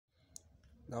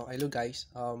Now, hello guys.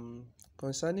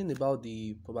 Concerning about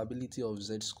the probability of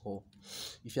z-score,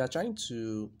 if you are trying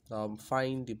to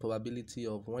find the probability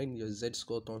of when your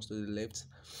z-score turns to the left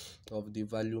of the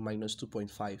value minus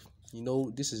 2.5,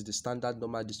 this is the standard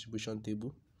normal distribution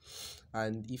table.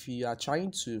 And if you are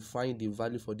trying to find the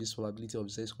value for this probability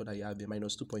of z-score that you have, the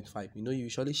minus 2.5, you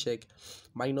usually check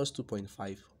minus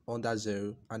 2.5 under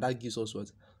 0, and that gives us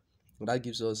what? That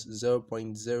gives us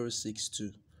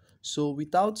 0.062. So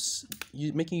without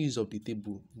making use of the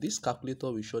table, this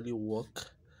calculator will surely work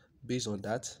based on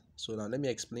that. So now let me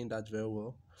explain that very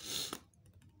well.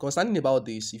 Concerning about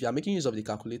this, if you are making use of the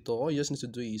calculator, all you just need to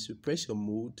do is you press your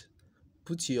mode,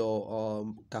 put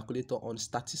your calculator on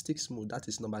statistics mode. That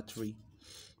is number 3.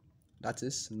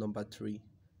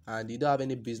 And you don't have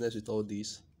any business with all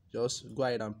this. Just go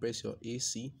ahead and press your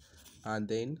AC, and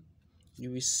then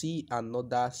you will see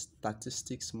another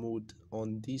statistics mode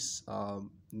on this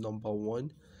number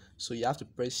 1. So you have to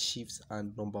press shift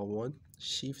and number 1,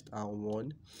 shift and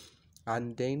 1,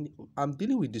 and then I'm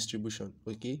dealing with distribution,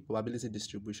 okay, probability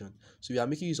distribution. So we are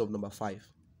making use of number 5,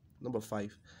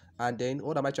 and then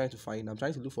what am I trying to find? I'm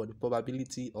trying to look for the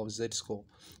probability of z-score.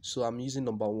 So I'm using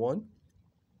number 1.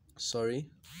 Sorry,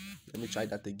 let me try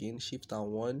that again. Shift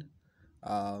and 1,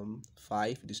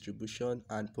 5, distribution,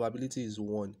 and probability is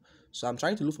 1. So I'm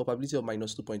trying to look for probability of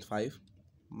minus 2.5.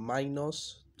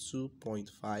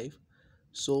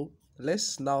 So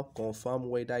let's now confirm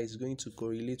whether it's going to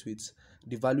correlate with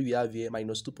the value we have here.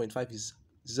 Minus 2.5 is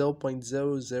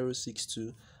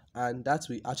 0.0062, and that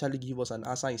will actually give us an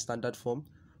answer in standard form,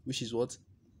 which is what?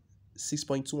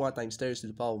 6.21 times 10 raised to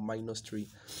the power of minus 3.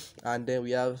 And then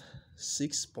we have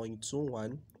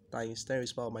 6.21 times 10 raised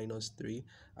to the power of minus 3,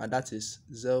 and that is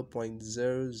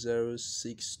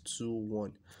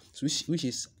 0.00621. So which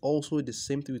is also the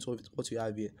same thing with what you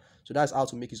have here. So that's how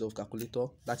to make use of calculator.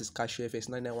 That is Casio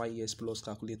Fx991es Plus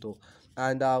calculator.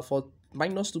 And for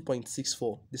minus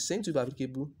 2.64, the same to be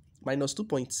applicable. Minus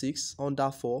 2.6 under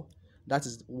 4, that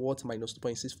is what minus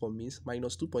 2.64 means.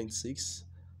 Minus 2.6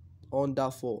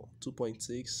 under 4,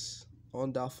 2.6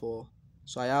 under 4.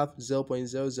 So I have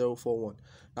 0.0041.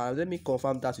 Now let me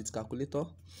confirm that with calculator.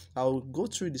 I will go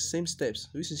through the same steps,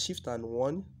 which is shift and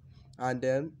 1, and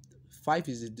then 5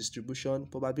 is the distribution.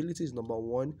 Probability is number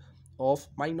 1 of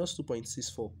minus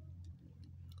 2.64.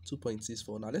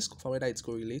 Now let's confirm whether it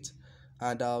correlates,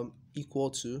 and equal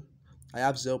to, I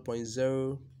have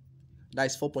 0.0, that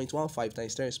is 4.15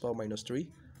 times 10 raised to the power minus 3.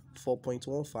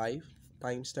 4.15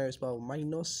 times 10 raised to the power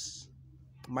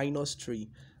minus 3.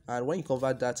 And when you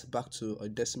convert that back to a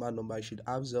decimal number, you should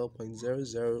have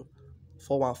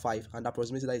 0.00415, and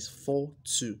approximately that is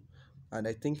 42. And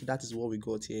I think that is what we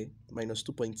got here. Minus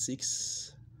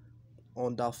 2.6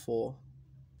 under 4,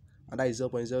 and that is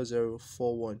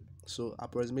 0.0041. So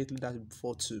approximately that is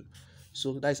 42.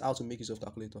 So that is how to make use of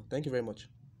calculator. Thank you very much.